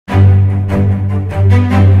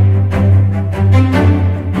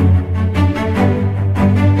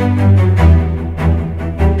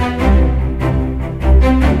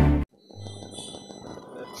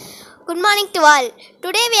to all.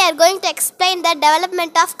 Today we are going to explain the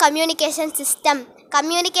development of communication system.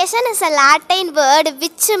 Communication is a Latin word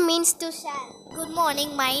which means to share. Good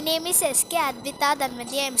morning, my name is S.K. Advita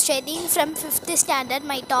Dhanvadi. I am studying from 5th standard.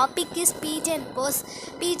 My topic is pigeon post.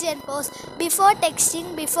 Pigeon post. Before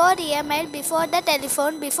texting, before email, before the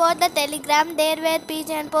telephone, before the telegram, there were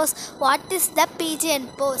pigeon posts. What is the pigeon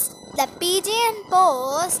post? The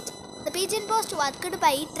pigeon post worked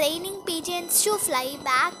by training pigeons to fly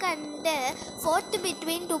back and forth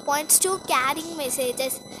between 2 points to carrying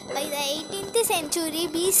messages. By the 18th century,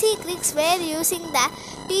 BC Greeks were using the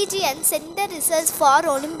pigeons in the research for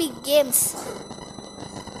Olympic Games.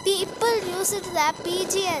 People used the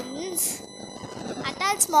pigeons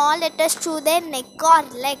attach small letters to their neck or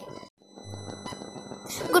leg.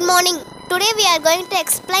 Good morning. Today we are going to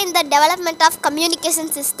explain the development of communication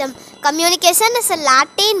system. Communication is a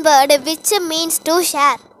Latin word which means to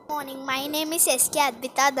share. Good morning, my name is S.K.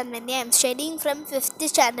 Advita Dhanvadi. I am studying from 5th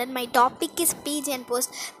standard. My topic is pigeon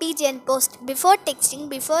post. Pigeon post. Before texting,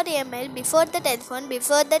 before email, before the telephone,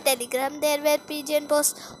 before the telegram, there were pigeon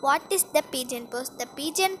posts. What is the pigeon post? The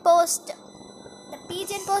pigeon post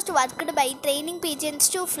worked by training pigeons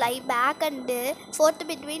to fly back and forth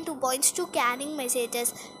between 2 points to carrying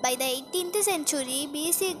messages. By the 18th century,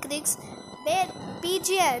 BC Greeks were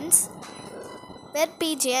pigeons.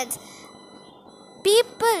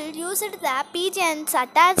 People used the pigeons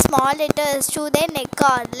attach small letters to their neck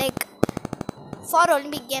or leg for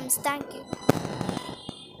Olympic Games. Thank you.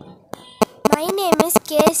 My name is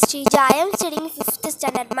K. Srija. I am studying 5th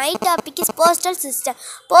standard. My topic is postal system.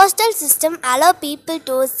 Postal system allow people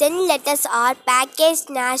to send letters or packages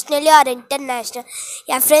nationally or international.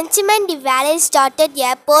 A Frenchman de Valais started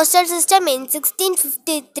a postal system in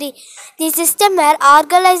 1653. The system were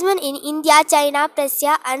organized in India, China,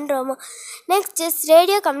 Persia and Rome. Next is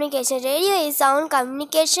radio communication. Radio is sound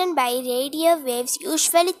communication by radio waves,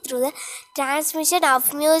 usually through the transmission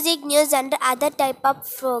of music, news and other type of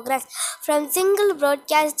programs. From single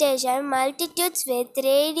broadcast station, multitudes with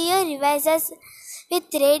radio devices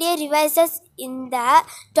in the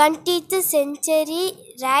 20th century,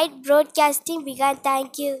 right broadcasting began.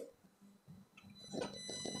 Thank you.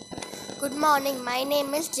 Good morning. My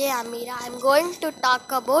name is J. Amira. I'm going to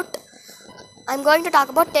talk about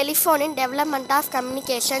telephone in development of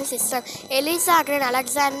communication system. Eliza and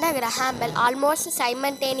Alexander Graham Bell almost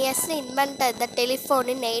simultaneously invented the telephone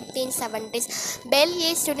in 1870s. Bell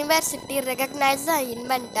East University recognized the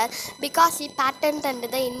inventor because he patented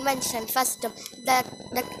the invention first. The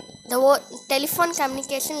telephone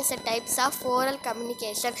communication is a type of oral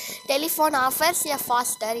communication. Telephone offers a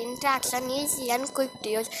faster interaction, easy and quick to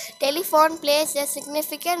use. Telephone plays a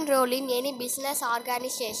significant role in any business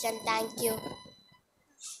organization. Thank you.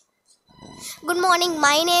 Good morning,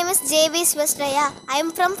 my name is J.V. Swasraya. I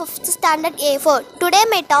am from 5th standard A4. Today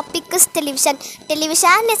my topic is television.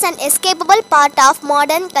 Television is an escapable part of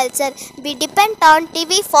modern culture. We depend on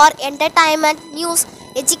TV for entertainment, news,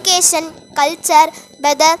 education, culture,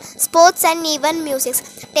 weather, sports and even music.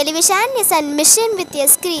 Television is a machine with a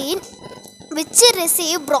screen which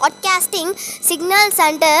receive broadcasting signals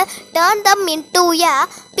and turn them into a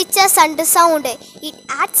pictures and sound. It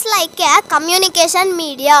acts like a communication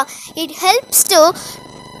media. It helps to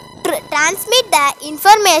transmit the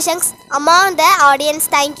information among the audience.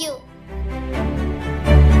 Thank you.